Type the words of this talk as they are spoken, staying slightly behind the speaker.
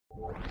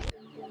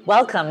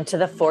Welcome to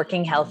the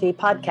Forking Healthy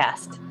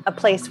podcast, a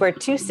place where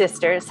two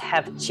sisters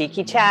have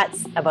cheeky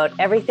chats about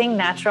everything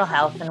natural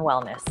health and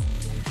wellness.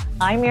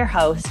 I'm your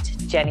host,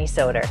 Jenny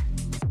Soder.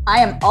 I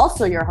am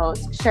also your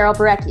host, Cheryl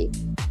Barecki.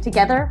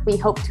 Together, we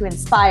hope to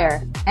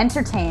inspire,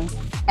 entertain,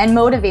 and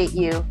motivate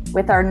you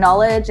with our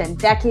knowledge and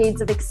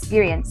decades of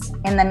experience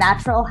in the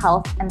natural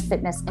health and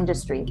fitness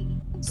industry.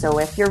 So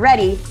if you're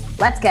ready,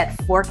 let's get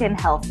forking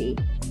healthy.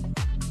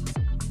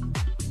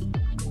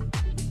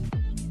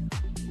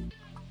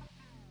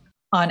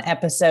 On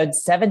episode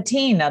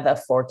 17 of the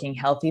Forking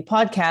Healthy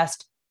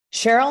podcast,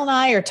 Cheryl and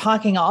I are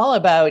talking all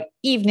about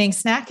evening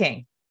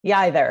snacking. You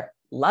either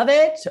love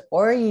it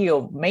or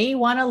you may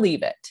want to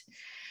leave it.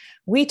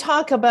 We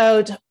talk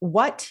about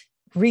what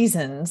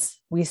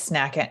reasons we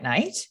snack at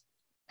night,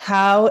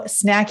 how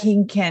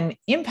snacking can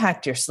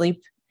impact your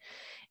sleep,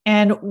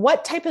 and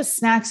what type of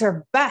snacks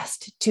are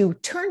best to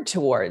turn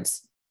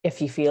towards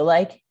if you feel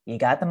like you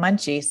got the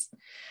munchies.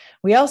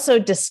 We also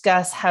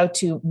discuss how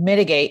to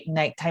mitigate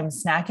nighttime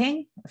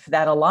snacking if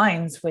that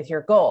aligns with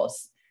your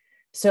goals.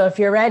 So if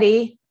you're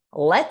ready,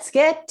 let's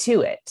get to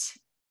it.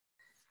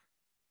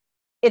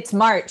 It's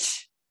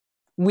March.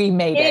 We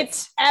made it.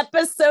 It's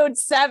episode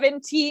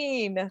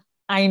 17.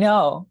 I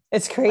know.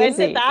 It's crazy. When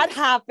did that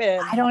happen?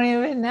 I don't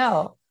even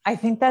know. I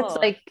think that's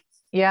at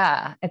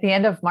the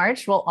end of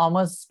March, we'll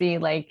almost be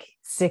like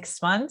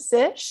 6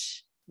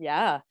 months-ish.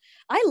 Yeah.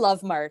 I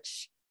love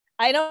March.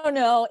 I don't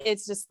know.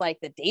 It's just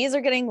like the days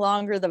are getting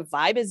longer. The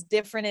vibe is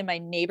different in my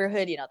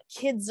neighborhood. You know, the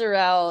kids are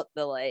out.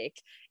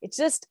 It's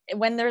just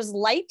when there's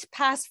light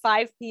past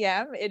 5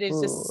 p.m., it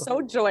is just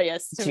so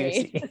joyous to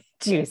me.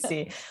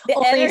 Juicy.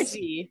 The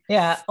energy.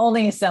 Yeah.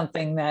 Only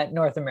something that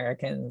North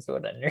Americans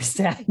would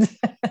understand.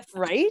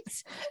 Right?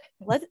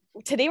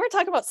 Today we're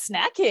talking about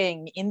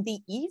snacking in the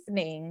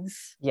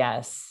evenings.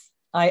 Yes.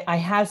 I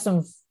have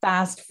some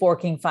fast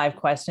forking 5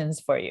 questions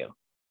for you.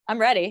 I'm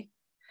ready.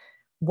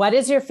 What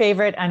is your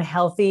favorite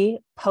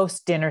unhealthy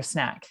post-dinner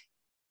snack?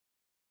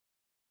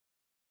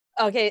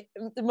 Okay,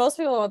 most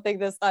people won't think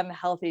this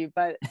unhealthy,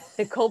 but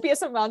the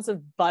copious amounts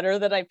of butter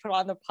that I put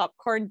on the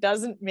popcorn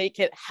doesn't make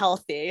it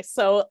healthy.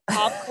 So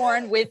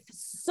popcorn with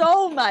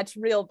so much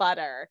real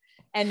butter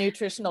and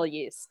nutritional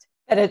yeast.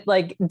 And it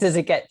does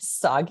it get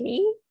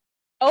soggy?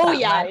 Oh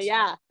yeah,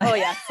 yeah. Oh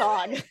yeah,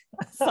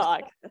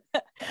 sog.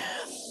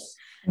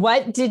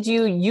 What did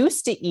you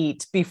used to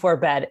eat before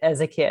bed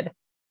as a kid?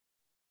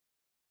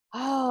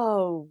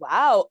 Oh,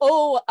 wow.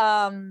 Oh,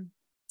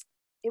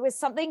 it was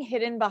something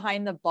hidden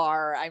behind the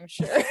bar, I'm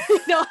sure.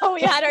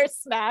 We had our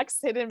snacks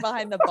hidden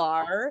behind the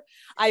bar.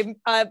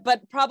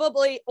 But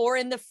probably, or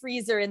in the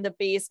freezer in the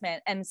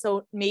basement. And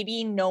so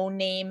maybe no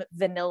name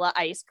vanilla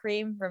ice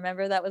cream.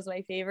 Remember that was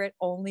my favorite,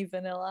 only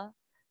vanilla.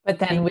 But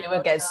then we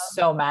would get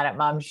so mad at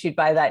mom. She'd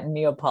buy that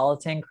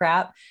Neapolitan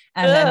crap.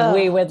 And then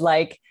we would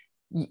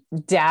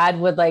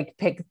dad would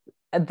pick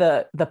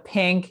the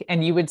pink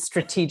and you would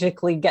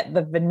strategically get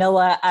the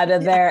vanilla out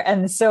of there.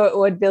 And so it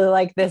would be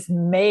like this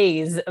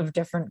maze of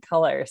different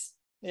colors.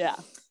 Yeah.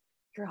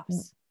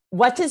 Gross.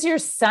 What does your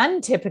son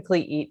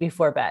typically eat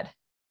before bed?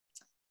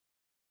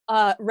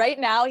 Right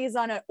now he's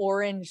on an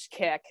orange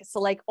kick. So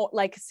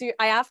so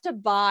I have to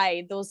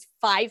buy those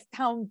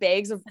 5-pound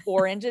bags of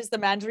oranges, the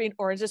mandarin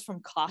oranges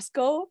from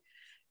Costco.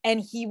 And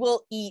he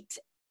will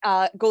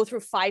go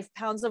through 5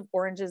 pounds of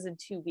oranges in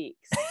 2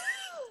 weeks.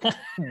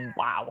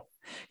 Wow.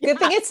 Good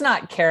thing it's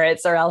not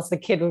carrots, or else the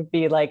kid would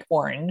be like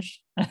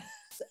orange.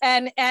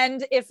 And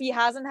if he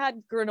hasn't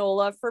had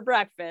granola for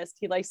breakfast,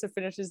 he likes to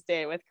finish his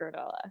day with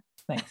granola.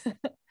 Nice.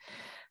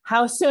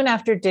 How soon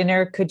after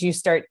dinner could you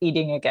start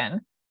eating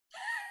again?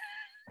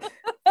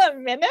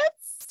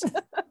 Minutes?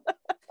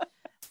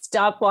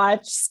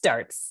 Stopwatch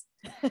starts.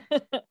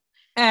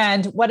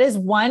 And what is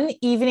one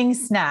evening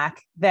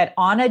snack that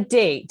on a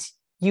date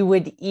you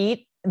would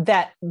eat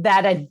that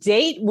a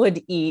date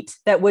would eat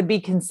that would be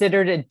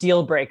considered a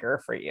deal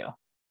breaker for you?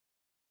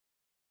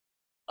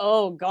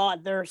 Oh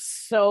God, there's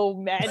so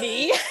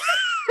many.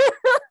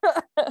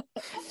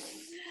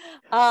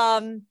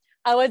 I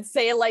would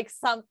say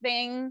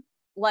something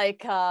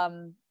like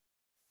a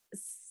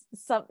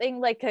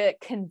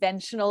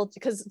conventional,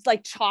 because it's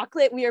like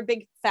chocolate. We are a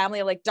big family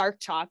of dark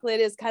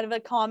chocolate is kind of a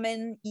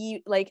common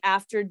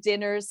after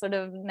dinner sort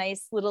of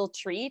nice little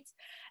treat.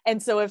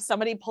 And so if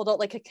somebody pulled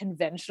out a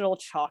conventional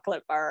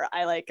chocolate bar,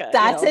 I like it.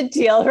 That's a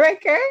deal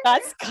breaker?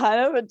 That's kind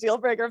of a deal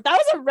breaker. If that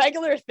was a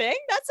regular thing,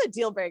 that's a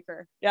deal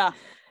breaker. Yeah.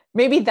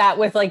 Maybe that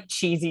with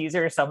cheesies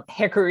or some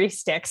hickory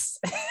sticks.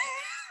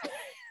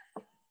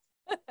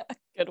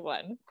 Good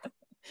one.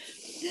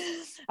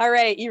 All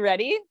right. You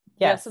ready?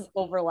 Yes. We have some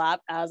overlap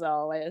as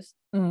always.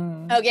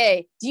 Mm.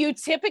 Okay. Do you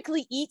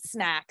typically eat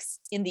snacks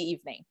in the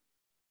evening?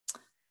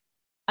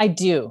 I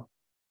do.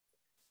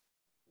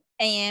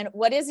 And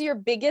what is your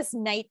biggest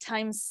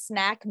nighttime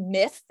snack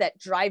myth that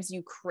drives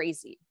you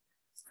crazy?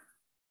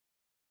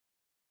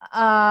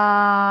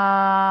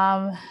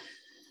 Oh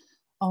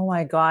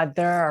my God,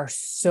 there are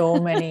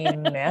so many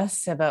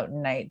myths about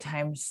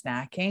nighttime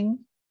snacking.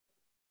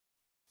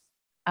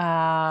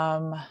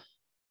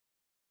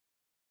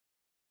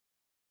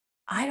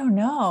 I don't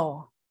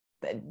know.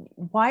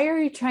 Why are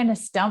you trying to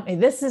stump me?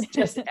 This is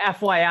just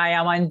FYI.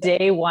 I'm on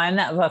day 1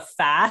 of a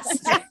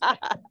fast.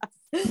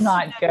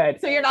 Not good.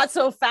 So you're not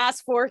so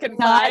fast fork and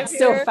Not five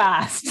so here?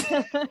 fast.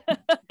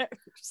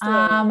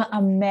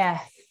 A myth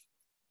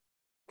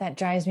that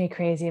drives me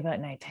crazy about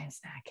nighttime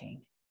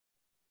snacking.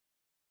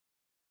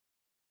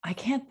 I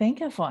can't think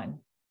of one.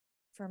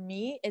 For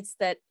me, it's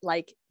that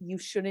like you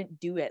shouldn't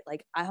do it.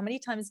 Like how many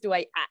times do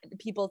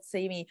people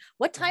say to me,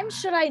 what time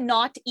should I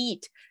not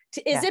eat?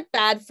 Is it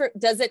bad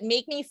does it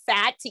make me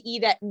fat to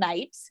eat at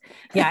night?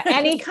 Yeah.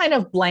 Any kind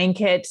of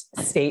blanket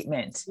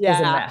statement is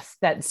a myth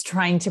that's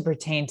trying to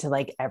pertain to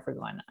like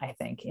everyone, I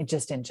think,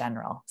 just in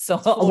general.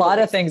 So a lot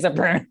of things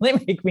apparently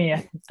make me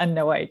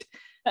annoyed.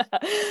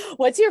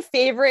 What's your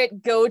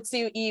favorite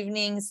go-to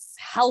evenings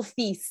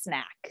healthy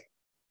snack?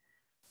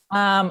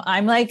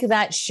 I'm like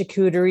that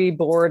charcuterie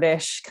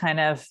boardish kind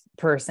of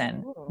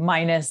person,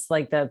 minus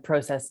like the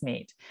processed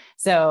meat.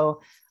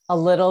 So a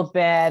little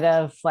bit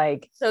of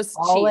like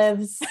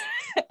olives,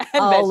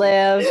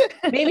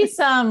 maybe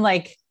some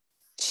like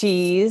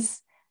cheese,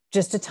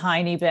 just a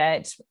tiny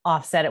bit,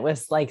 offset it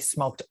with like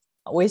smoked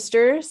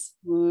oysters,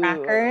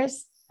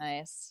 crackers.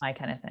 Nice. My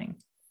kind of thing.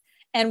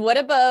 And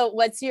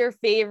what's your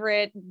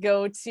favorite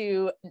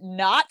go-to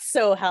not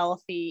so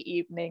healthy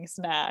evening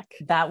snack?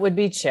 That would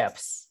be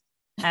chips.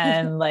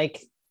 And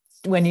like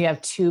when you have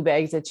 2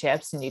 bags of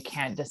chips and you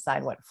can't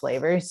decide what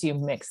flavors, you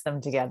mix them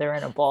together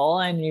in a bowl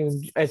and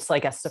it's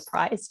like a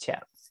surprise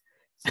chip.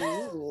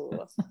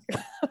 Ooh.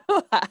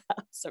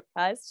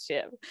 Surprise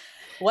chip.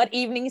 What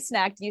evening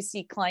snack do you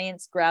see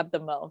clients grab the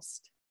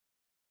most?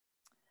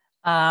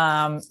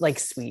 Like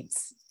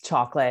sweets,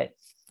 chocolate,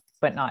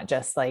 but not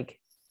just like,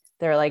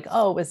 they're like,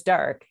 oh, it was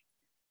dark,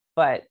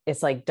 but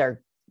it's like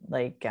dark,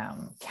 like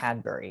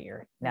Cadbury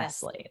or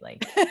Nestle,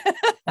 like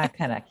that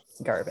kind of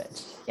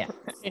garbage.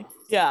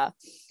 Yeah.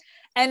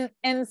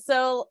 And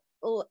so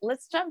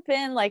let's jump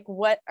in. Like,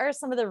 what are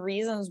some of the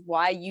reasons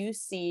why you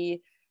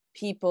see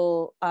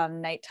people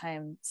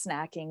nighttime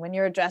snacking when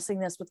you're addressing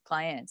this with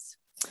clients?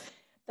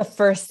 The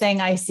first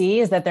thing I see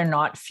is that they're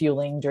not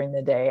fueling during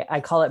the day. I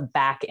call it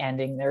back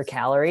ending their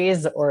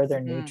calories or their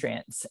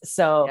nutrients.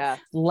 So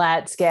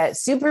let's get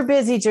super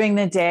busy during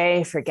the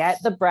day, forget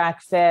the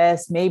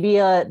breakfast, maybe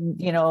a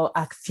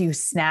few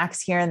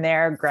snacks here and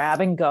there,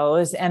 grab and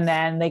goes. And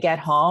then they get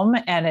home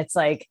and it's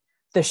like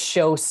the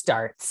show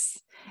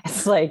starts.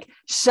 It's like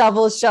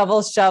shovel,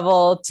 shovel,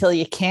 shovel till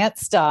you can't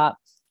stop.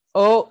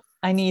 Oh,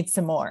 I need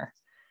some more.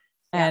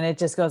 And it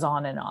just goes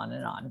on and on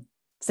and on.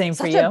 Same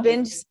for you.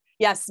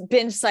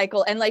 Binge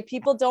cycle. And like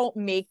people don't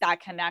make that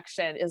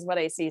connection is what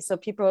I see. So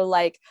people are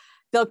like,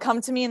 they'll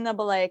come to me and they'll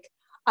be like,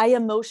 I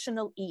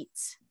emotional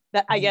eat.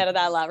 That I get it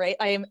that a lot, right?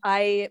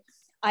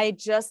 I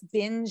just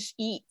binge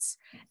eat.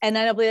 And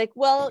then I'll be like,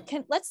 well,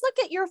 let's look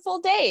at your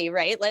full day,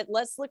 right?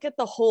 Let's look at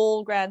the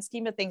whole grand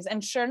scheme of things.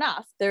 And sure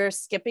enough, they're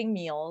skipping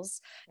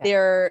meals.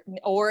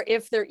 Or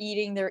if they're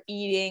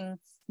eating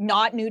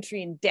not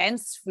nutrient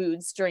dense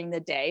foods during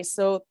the day.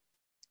 So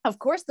of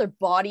course, their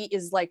body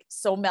is like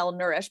so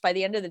malnourished. By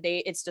the end of the day,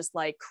 it's just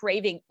like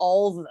craving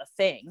all the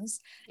things.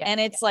 And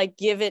it's like,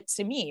 give it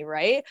to me,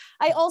 right?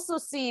 I also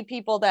see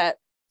people that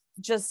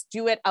just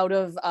do it out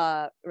of,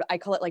 I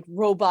call it like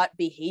robot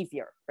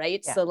behavior,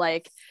 right? So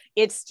like,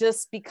 it's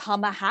just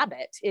become a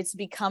habit. It's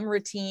become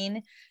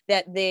routine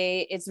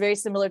it's very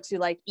similar to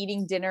like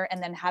eating dinner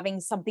and then having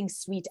something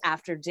sweet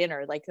after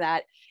dinner like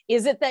that.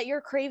 Is it that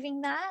you're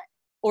craving that?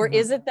 Or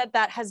is it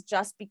that has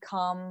just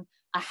become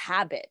a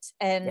habit?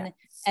 And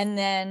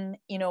then,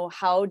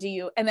 how do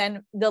you, and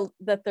then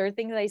the third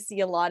thing that I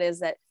see a lot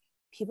is that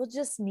people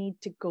just need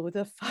to go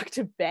the fuck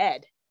to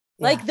bed.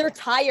 Like they're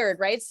tired,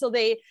 right? So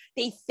they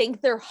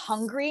think they're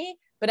hungry,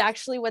 but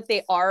actually what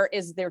they are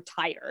is they're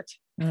tired.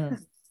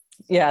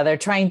 Yeah. They're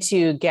trying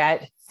to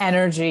get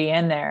energy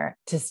in there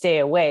to stay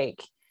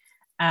awake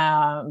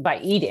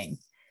by eating.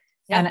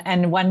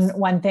 And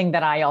one thing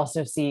that I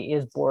also see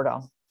is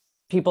boredom.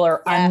 People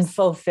are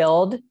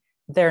unfulfilled.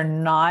 They're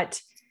not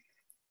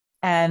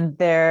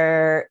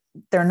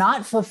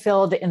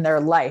fulfilled in their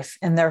life,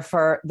 and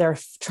therefore they're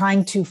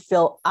trying to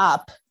fill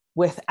up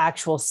with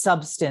actual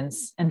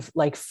substance and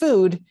like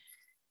food,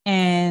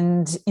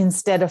 and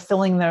instead of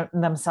filling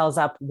themselves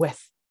up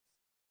with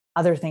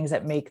other things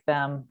that make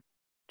them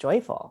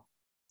joyful.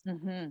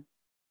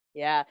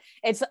 Yeah,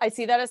 I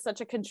see that as such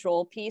a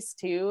control piece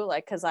too,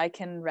 like because I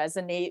can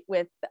resonate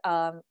with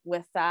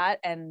that,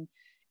 and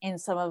in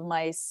some of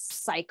my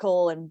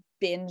cycle and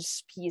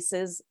binge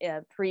pieces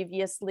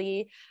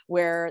previously,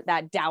 where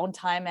that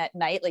downtime at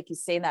night, like you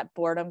say, that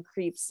boredom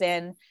creeps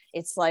in.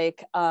 It's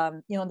like,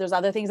 there's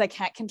other things I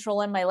can't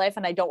control in my life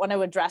and I don't want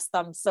to address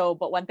them.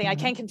 But one thing I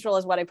can control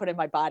is what I put in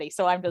my body.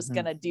 So I'm just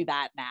going to do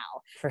that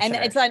now.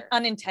 It's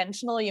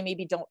unintentional. You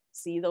maybe don't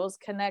see those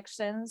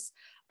connections,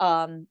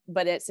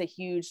 but it's a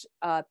huge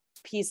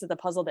piece of the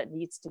puzzle that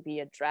needs to be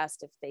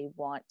addressed if they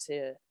want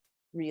to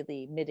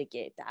really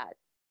mitigate that.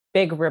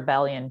 Big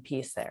rebellion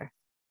piece there.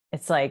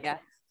 It's like,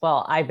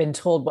 well, I've been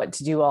told what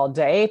to do all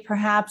day,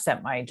 perhaps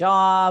at my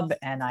job,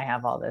 and I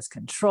have all this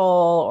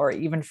control. Or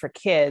even for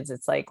kids,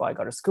 it's like, well, I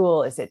go to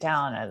school, I sit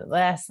down, I do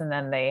this, and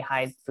then they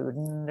hide food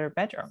in their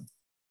bedroom.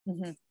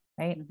 Mm-hmm.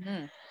 Right.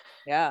 Mm-hmm.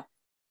 Yeah.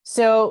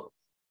 So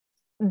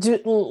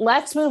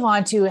let's move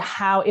on to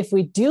how, if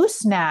we do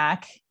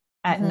snack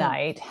at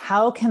night,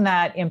 how can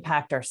that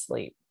impact our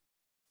sleep?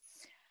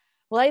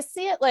 Well, I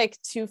see it like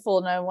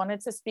twofold. And I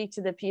wanted to speak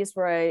to the piece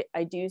where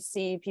I do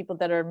see people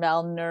that are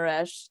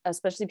malnourished,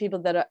 especially people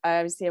that are,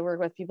 I work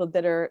with people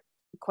that are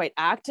quite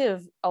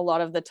active a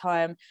lot of the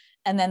time.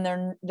 And then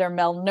they're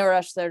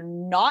malnourished. They're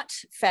not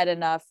fed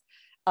enough,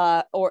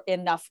 or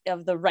enough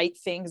of the right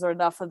things, or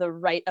enough of the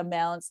right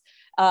amounts.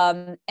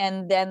 And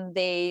then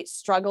they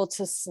struggle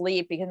to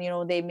sleep because,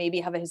 they maybe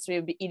have a history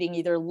of eating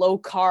either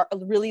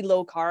really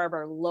low carb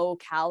or low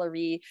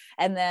calorie.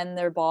 And then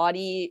their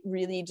body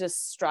really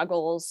just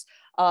struggles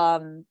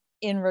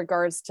in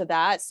regards to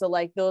that. So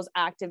like those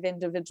active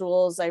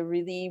individuals, I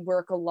really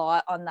work a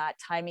lot on that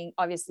timing,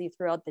 obviously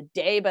throughout the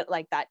day, but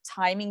like that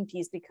timing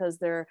piece, because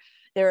they're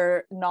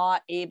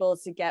not able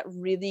to get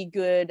really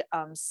good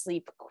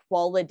sleep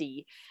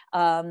quality,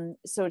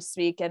 so to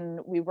speak.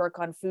 And we work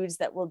on foods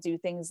that will do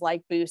things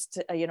like boost,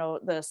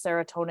 the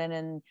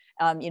serotonin.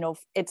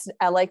 And, it's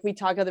like we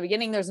talked at the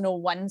beginning, there's no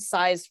one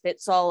size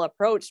fits all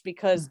approach,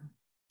 because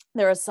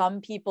there are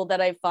some people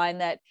that I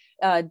find that,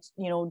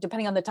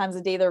 depending on the times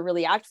of day they're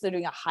really active, they're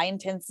doing a high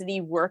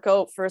intensity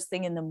workout first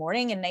thing in the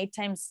morning, and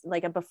nighttime,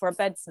 like a before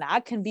bed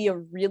snack, can be a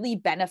really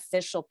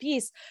beneficial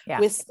piece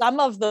with some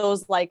of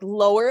those like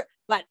lower,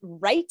 but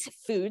right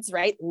foods,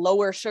 right?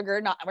 Lower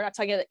sugar. We're not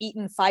talking about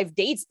eating 5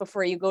 dates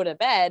before you go to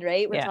bed,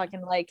 right? We're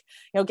talking like,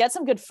 get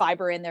some good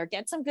fiber in there,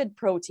 get some good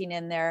protein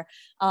in there,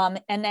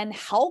 and then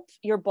help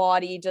your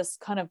body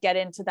just kind of get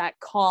into that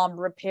calm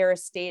repair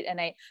state.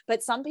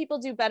 But some people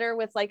do better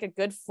with like a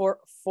good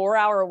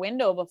 4-hour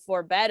window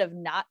before bed of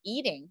not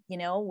eating,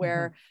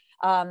 where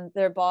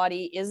their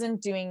body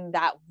isn't doing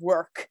that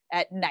work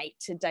at night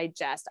to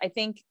digest. I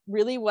think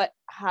really what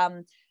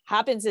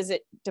happens is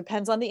it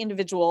depends on the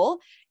individual.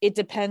 It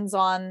depends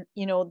on,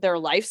 their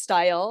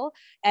lifestyle,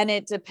 and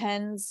it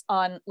depends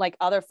on like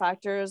other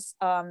factors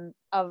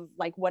of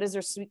like, what is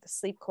their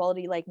sleep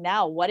quality like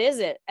now? What is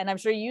it? And I'm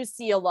sure you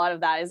see a lot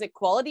of that. Is it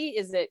quality?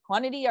 Is it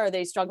quantity? Are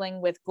they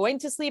struggling with going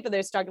to sleep? Are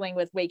they struggling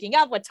with waking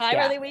up? What time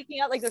are they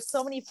waking up? Like there's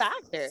so many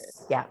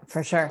factors. Yeah,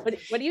 for sure.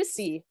 What do you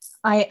see?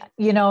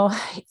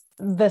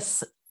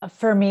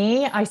 For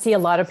me, I see a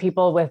lot of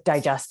people with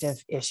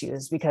digestive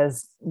issues,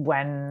 because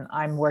when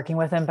I'm working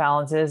with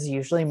imbalances,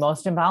 usually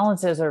most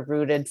imbalances are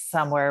rooted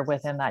somewhere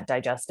within that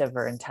digestive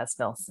or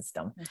intestinal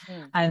system.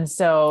 And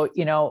so,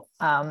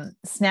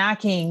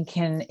 snacking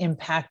can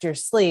impact your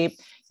sleep.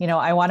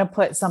 I want to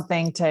put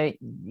something to,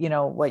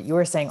 what you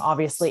were saying.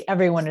 Obviously,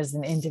 everyone is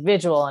an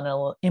individual and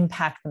it'll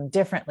impact them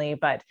differently.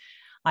 But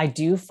I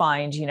do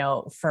find,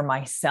 for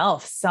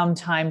myself,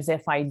 sometimes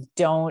if I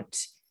don't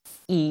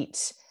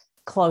eat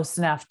close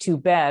enough to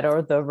bed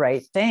or the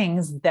right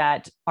things,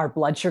 that our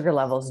blood sugar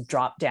levels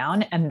drop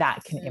down, and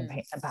that can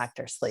impact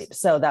our sleep.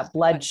 So that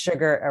blood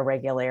sugar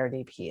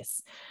irregularity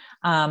piece,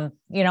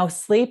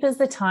 sleep is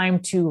the time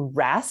to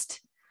rest,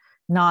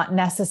 not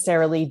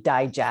necessarily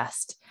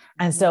digest.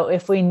 And so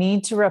if we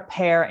need to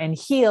repair and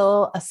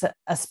heal,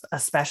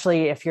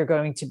 especially if you're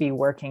going to be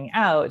working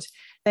out,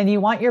 then you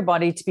want your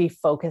body to be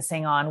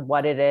focusing on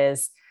what it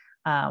is,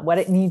 what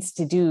it needs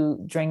to do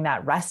during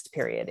that rest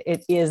period.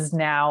 It is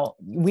now,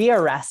 we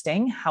are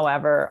resting.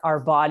 However, our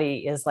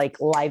body is like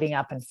lighting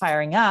up and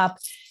firing up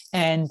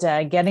and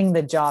getting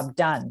the job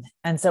done.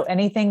 And so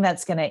anything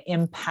that's going to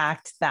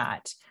impact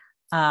that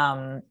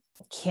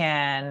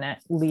can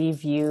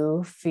leave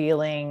you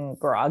feeling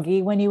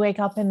groggy when you wake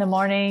up in the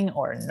morning,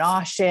 or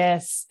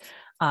nauseous,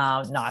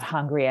 not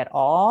hungry at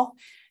all.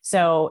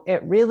 So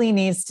it really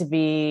needs to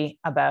be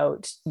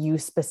about you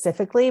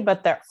specifically,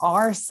 but there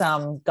are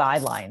some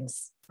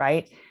guidelines,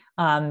 right?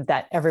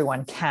 That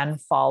everyone can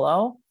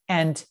follow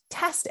and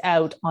test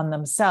out on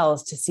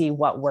themselves to see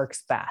what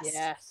works best.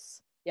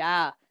 Yes.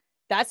 Yeah.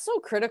 That's so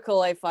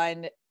critical. I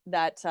find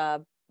that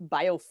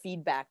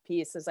biofeedback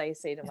piece, as I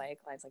say to my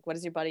clients, like, what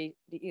is your body,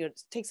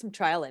 take some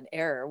trial and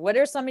error. What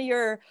are some of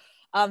your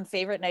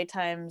favorite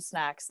nighttime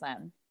snacks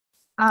then?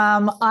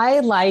 I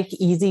like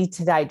easy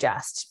to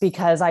digest,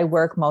 because I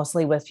work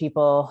mostly with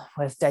people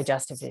with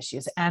digestive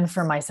issues, and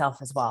for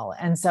myself as well.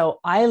 And so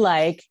I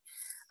like,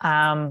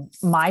 one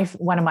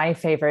of my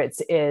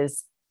favorites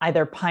is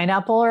either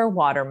pineapple or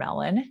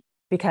watermelon,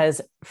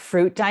 because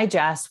fruit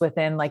digests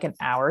within like an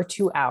hour,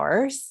 2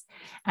 hours.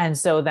 And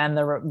so then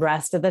the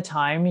rest of the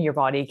time your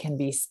body can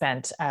be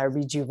spent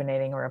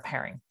rejuvenating or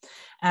repairing.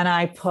 And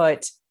I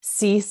put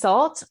sea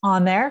salt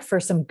on there for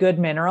some good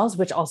minerals,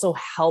 which also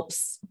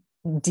helps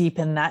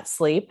deepen that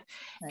sleep.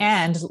 Nice.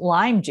 And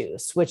lime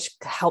juice, which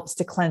helps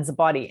to cleanse the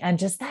body. And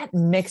just that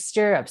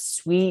mixture of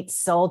sweet,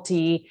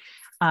 salty,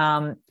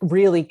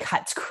 really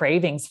cuts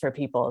cravings for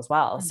people as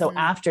well. So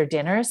after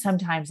dinner,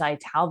 sometimes I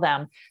tell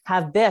them,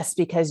 have this,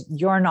 because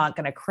you're not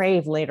going to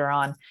crave later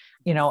on,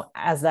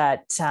 as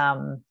that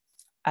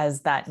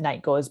as that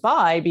night goes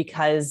by,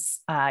 because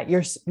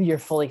you're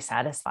fully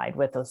satisfied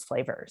with those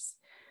flavors.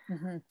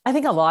 Mm-hmm. I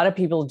think a lot of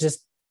people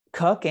just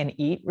cook and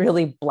eat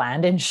really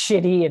bland and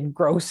shitty and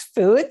gross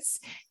foods.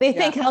 They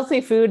think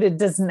healthy food, it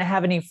doesn't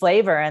have any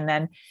flavor. And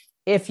then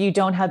if you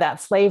don't have that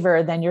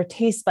flavor, then your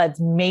taste buds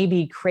may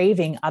be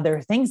craving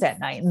other things at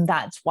night. And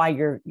that's why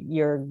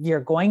you're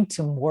going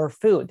to more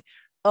food.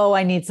 Oh,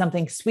 I need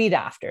something sweet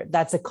after.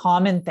 That's a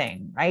common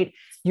thing, right?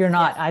 You're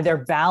not either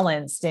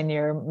balanced in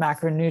your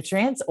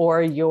macronutrients,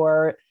 or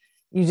you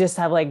just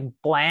have like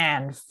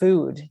bland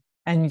food.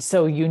 And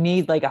so you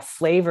need like a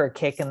flavor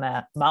kick in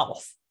the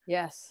mouth.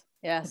 Yes.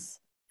 Yes.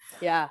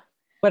 Yeah.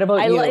 What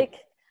about you?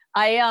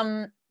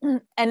 And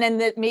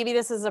then maybe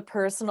this is a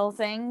personal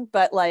thing,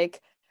 but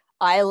like,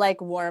 I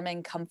like warm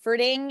and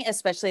comforting,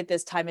 especially at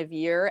this time of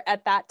year,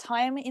 at that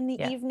time in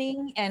the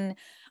evening. And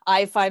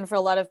I find for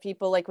a lot of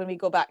people, like when we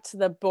go back to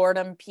the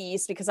boredom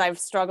piece, because I've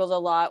struggled a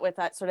lot with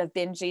that sort of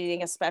binge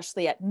eating,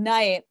 especially at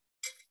night.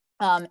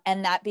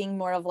 And that being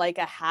more of like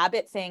a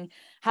habit thing,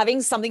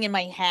 having something in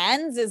my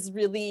hands is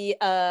really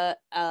a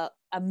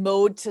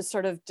mode to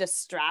sort of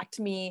distract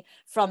me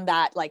from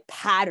that like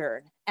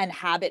pattern and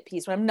habit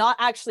piece. When I'm not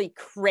actually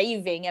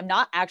craving, I'm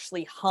not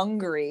actually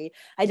hungry,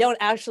 I don't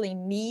actually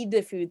need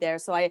the food there.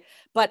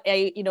 But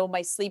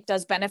my sleep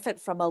does benefit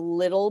from a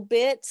little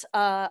bit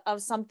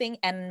of something,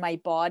 and my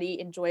body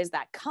enjoys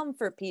that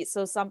comfort piece.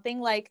 So something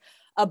like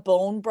a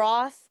bone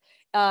broth,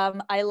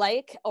 I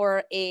like,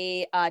 or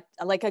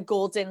like a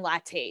golden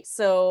latte.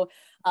 So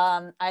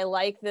I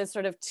like this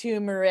sort of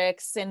turmeric,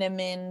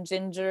 cinnamon,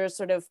 ginger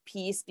sort of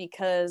piece,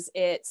 because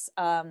it's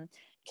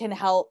can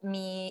help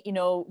me,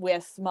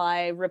 with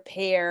my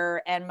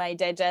repair and my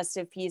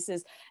digestive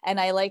pieces. And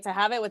I like to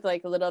have it with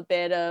like a little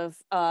bit of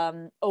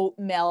oat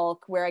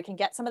milk, where I can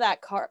get some of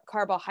that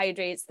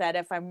carbohydrates that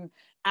if I'm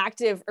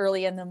active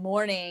early in the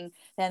morning,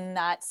 then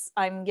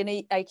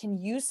I can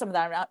use some of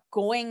that. I'm not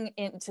going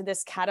into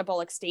this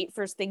catabolic state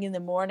first thing in the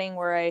morning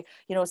where I,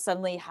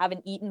 suddenly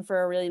haven't eaten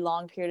for a really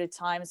long period of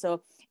time.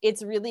 So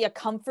it's really a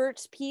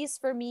comfort piece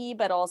for me,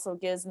 but also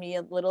gives me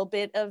a little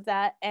bit of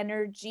that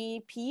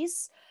energy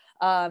piece.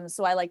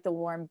 So I like the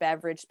warm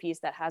beverage piece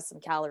that has some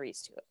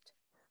calories to it.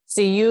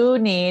 So you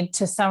need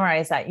to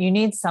summarize that. You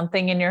need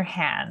something in your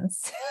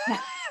hands.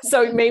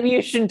 So maybe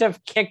you shouldn't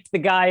have kicked the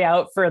guy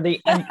out for the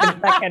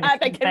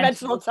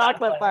conventional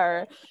chocolate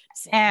bar.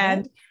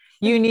 And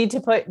you need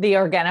to put the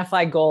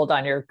Organifi Gold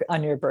on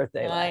your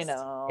birthday list. I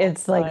know.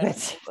 It's like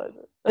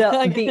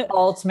the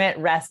ultimate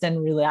rest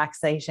and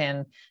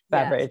relaxation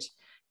beverage.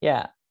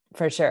 Yeah,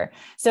 for sure.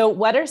 So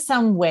what are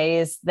some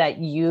ways that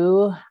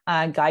you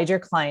guide your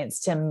clients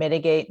to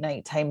mitigate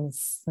nighttime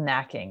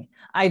snacking?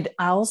 I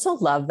also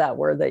love that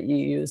word that you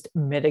used,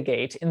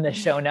 mitigate, in the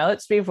show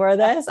notes before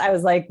this. I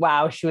was like,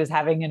 wow, she was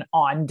having an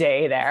on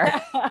day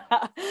there.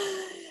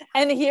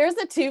 And here's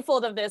the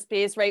twofold of this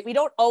piece, right? We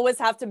don't always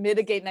have to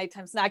mitigate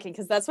nighttime snacking,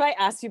 because that's why I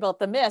asked you about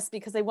the myths,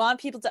 because I want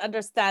people to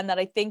understand that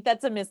I think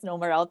that's a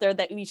misnomer out there,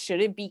 that we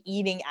shouldn't be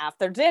eating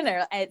after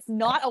dinner. And it's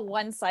not a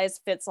one size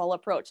fits all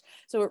approach.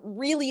 So it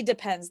really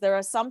depends. There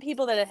are some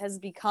people that it has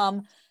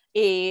become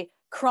a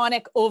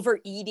chronic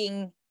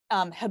overeating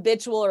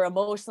habitual or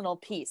emotional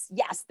piece.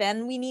 Yes,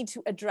 then we need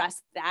to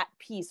address that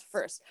piece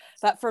first.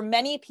 But for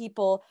many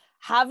people,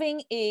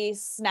 having a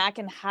snack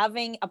and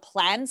having a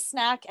planned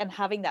snack and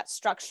having that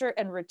structure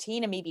and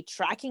routine, and maybe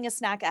tracking a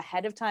snack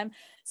ahead of time.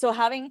 So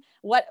having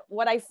what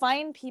I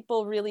find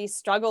people really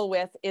struggle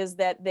with is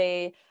that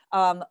they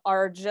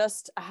are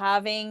just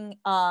having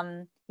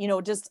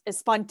just a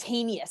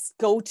spontaneous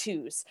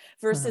go-tos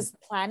versus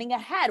planning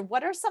ahead.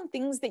 What are some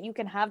things that you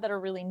can have that are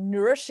really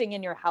nourishing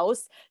in your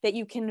house that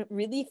you can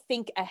really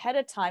think ahead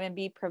of time and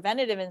be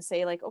preventative and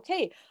say like,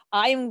 okay,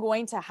 I'm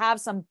going to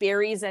have some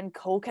berries and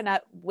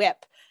coconut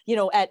whip,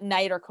 at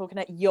night, or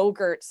coconut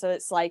yogurt. So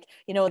it's like,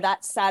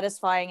 that's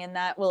satisfying, and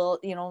that will,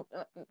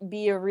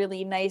 be a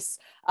really nice,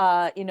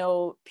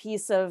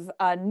 piece of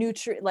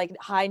nutrient, like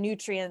high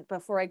nutrient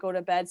before I go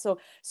to bed. So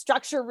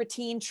structure,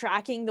 routine,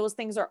 tracking, those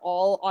things are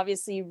all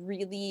obviously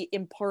really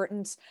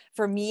important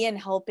for me in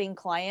helping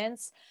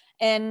clients,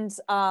 and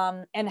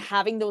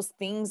having those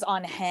things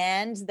on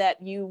hand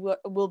that you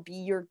will be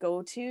your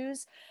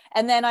go-tos.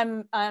 And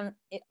then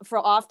for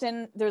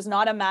often there's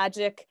not a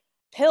magic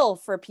pill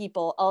for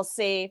people. I'll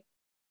say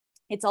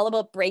it's all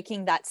about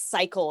breaking that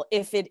cycle.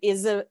 If it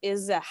is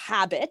a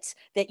habit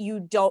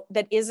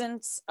that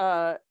isn't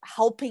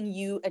helping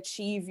you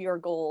achieve your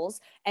goals,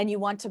 and you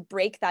want to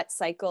break that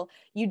cycle,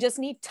 you just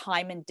need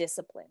time and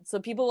discipline. So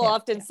people will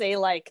often say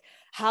like,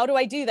 how do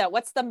I do that?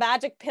 What's the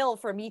magic pill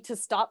for me to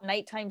stop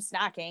nighttime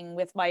snacking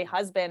with my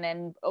husband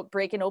and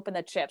breaking open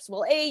the chips?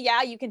 Well,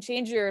 you can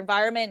change your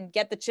environment and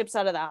get the chips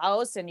out of the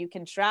house, and you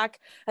can track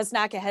a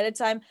snack ahead of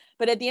time.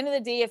 But at the end of the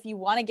day, if you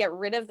want to get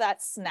rid of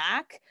that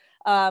snack,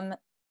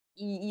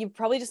 you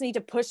probably just need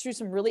to push through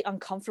some really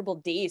uncomfortable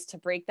days to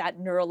break that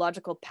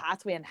neurological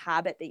pathway and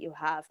habit that you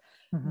have.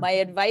 My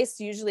advice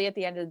usually at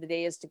the end of the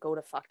day is to go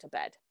to fuck to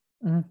bed.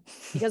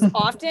 Because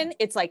often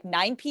it's like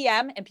 9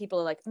 p.m. and people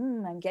are like,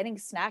 I'm getting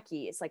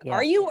snacky. It's like,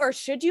 are you, or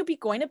should you be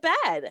going to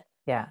bed?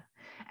 Yeah.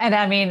 And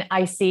I mean,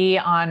 I see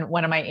on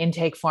one of my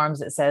intake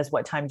forms, it says,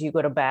 what time do you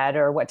go to bed,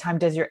 or what time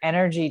does your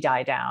energy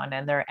die down?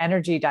 And their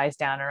energy dies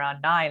down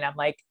around 9. I'm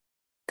like,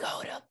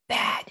 go to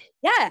bed.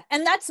 Yeah.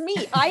 And that's me.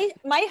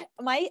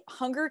 My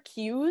hunger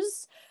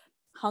cues,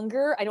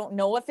 I don't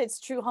know if it's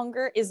true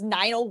hunger, is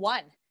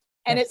 9:01.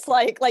 And Yes. it's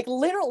like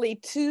literally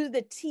to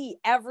the T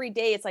every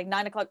day. It's like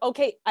 9 o'clock.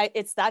 Okay.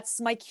 That's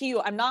my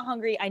cue. I'm not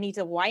hungry. I need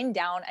to wind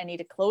down. I need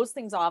to close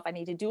things off. I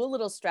need to do a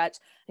little stretch.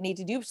 I need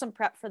to do some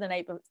prep for the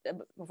night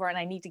before, and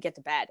I need to get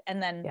to bed.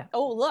 And then,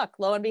 oh, look,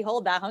 lo and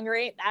behold, that hunger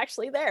ain't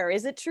actually there.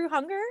 Is it true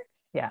hunger?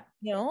 Yeah.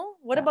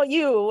 What about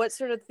you? What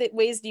sort of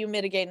ways do you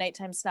mitigate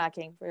nighttime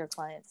snacking for your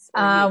clients?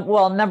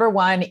 Well, number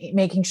one,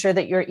 making sure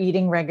that you're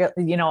eating regular,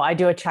 I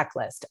do a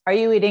checklist. Are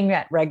you eating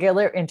at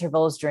regular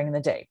intervals during the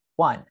day?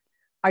 1,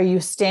 are you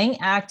staying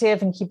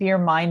active and keeping your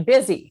mind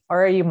busy?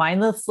 Or are you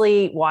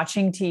mindlessly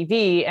watching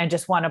TV and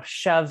just want to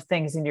shove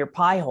things in your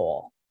pie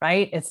hole?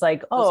 Right? It's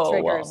like,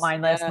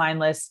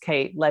 mindless.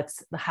 Okay,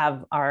 let's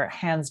have our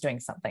hands doing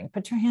something.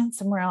 Put your hands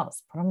somewhere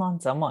else. Put them on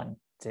someone.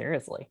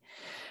 Seriously.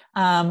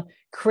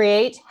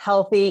 Create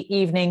healthy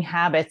evening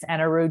habits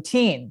and a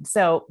routine.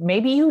 So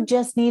maybe you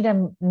just need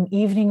an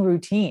evening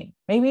routine.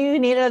 Maybe you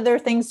need other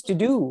things to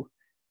do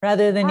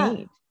rather than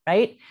eat,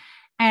 right?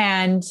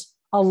 And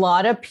a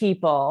lot of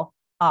people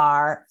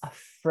are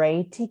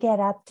afraid to get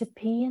up to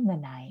pee in the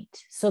night.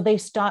 So they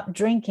stop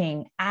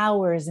drinking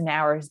hours and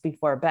hours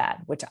before bed,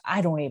 which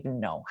I don't even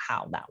know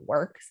how that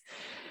works.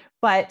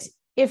 But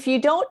if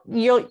you don't,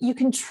 you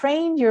can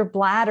train your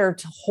bladder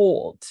to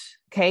hold.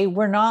 Okay.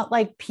 We're not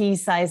like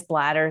pea-sized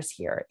bladders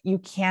here. You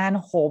can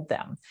hold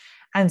them.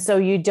 And so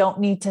you don't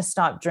need to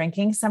stop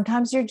drinking.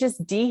 Sometimes you're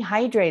just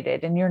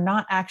dehydrated and you're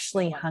not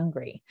actually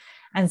hungry.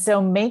 And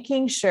so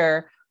making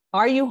sure,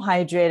 are you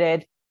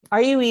hydrated?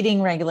 Are you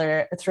eating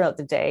regular throughout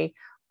the day?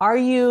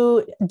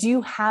 Do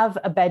you have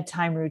a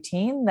bedtime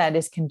routine that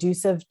is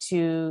conducive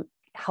to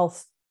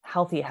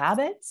healthy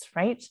habits,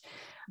 right?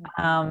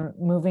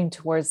 Moving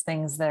towards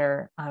things that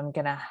are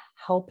going to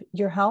help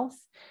your health.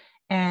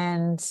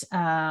 And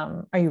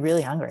are you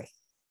really hungry?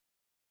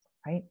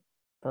 Right?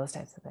 Those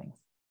types of things.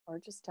 Or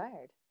just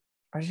tired.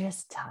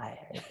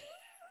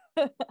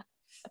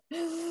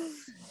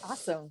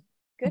 Awesome.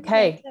 Good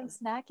nighttime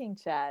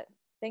snacking chat.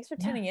 Thanks for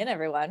tuning in,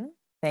 everyone.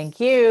 Thank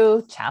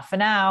you. Ciao for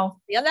now.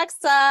 See you next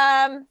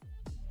time.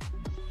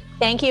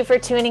 Thank you for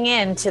tuning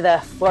in to the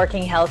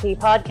Forking Healthy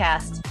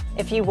podcast.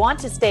 If you want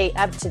to stay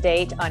up to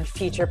date on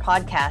future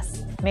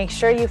podcasts, make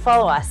sure you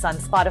follow us on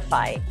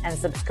Spotify and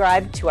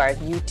subscribe to our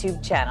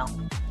YouTube channel.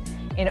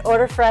 In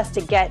order for us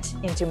to get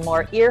into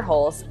more ear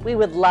holes, we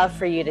would love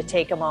for you to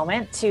take a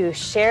moment to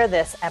share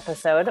this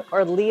episode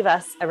or leave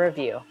us a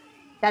review.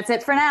 That's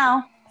it for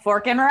now.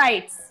 Fork and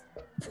Rights.